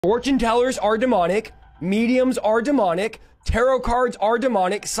Fortune tellers are demonic. Mediums are demonic. Tarot cards are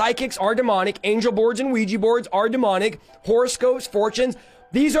demonic. Psychics are demonic. Angel boards and Ouija boards are demonic. Horoscopes, fortunes,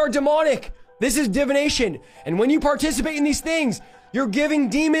 these are demonic. This is divination. And when you participate in these things, you're giving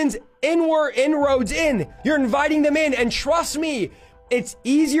demons inroads in. You're inviting them in. And trust me, it's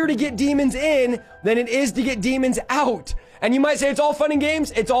easier to get demons in than it is to get demons out. And you might say it's all fun and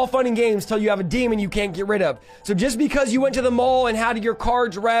games. It's all fun and games till you have a demon you can't get rid of. So just because you went to the mall and had your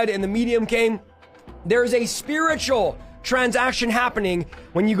cards read and the medium came, there's a spiritual transaction happening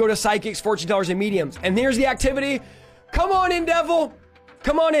when you go to psychics, fortune tellers, and mediums. And here's the activity. Come on in, devil.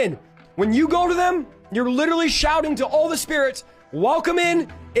 Come on in. When you go to them, you're literally shouting to all the spirits, welcome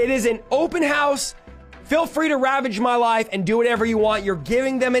in. It is an open house. Feel free to ravage my life and do whatever you want. You're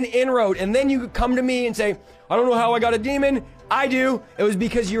giving them an inroad. And then you come to me and say, I don't know how I got a demon. I do. It was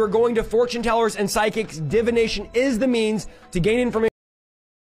because you were going to fortune tellers and psychics. Divination is the means to gain information.